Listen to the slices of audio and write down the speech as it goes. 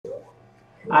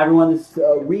Hi everyone, this is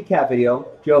a recap video.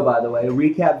 Joe, by the way, a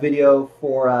recap video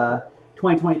for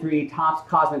 2023 Topps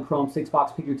Cosmic Chrome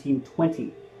 6-box Pick Your Team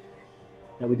 20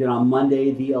 that we did on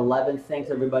Monday the 11th. Thanks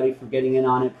everybody for getting in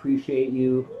on it. Appreciate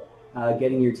you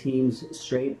getting your teams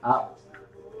straight up.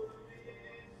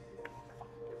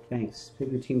 Thanks.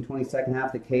 Pick Your Team 20 second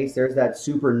half of the case. There's that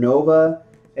Supernova,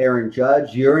 Aaron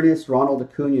Judge, Uranus, Ronald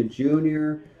Acuna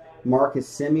Jr., Marcus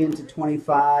Semien to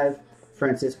 25.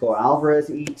 Francisco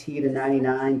Alvarez, ET to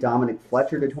 99. Dominic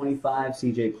Fletcher to 25.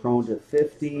 CJ Cron to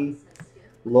 50.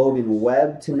 Logan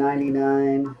Webb to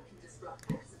 99.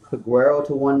 Peguero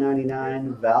to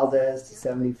 199. Valdez to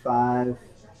 75.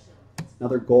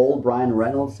 Another gold, Brian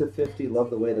Reynolds to 50. Love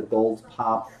the way the golds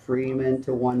pop. Freeman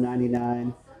to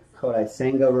 199. Kodai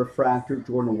Senga refractor.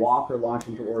 Jordan Walker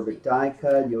launching to orbit die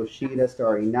cut. Yoshida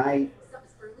Starry Night.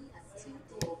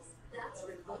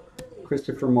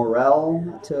 Christopher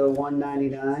Morel to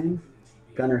 199.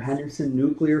 Gunnar Henderson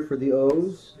nuclear for the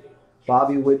O's.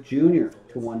 Bobby Witt Jr.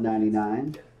 to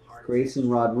 199. Grayson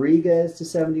Rodriguez to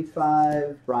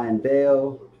 75. Brian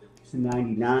Bayo to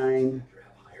 99.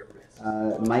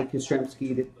 Mike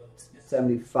Yastrzemski to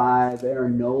 75.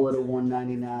 Aaron Nola to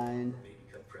 199.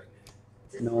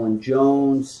 Nolan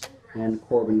Jones and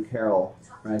Corbin Carroll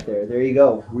right there. There you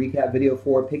go. Recap video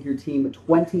for Pick Your Team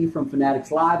 20 from Fanatics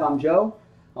Live. I'm Joe.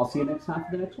 I'll see you next time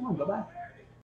for the next one. Bye-bye.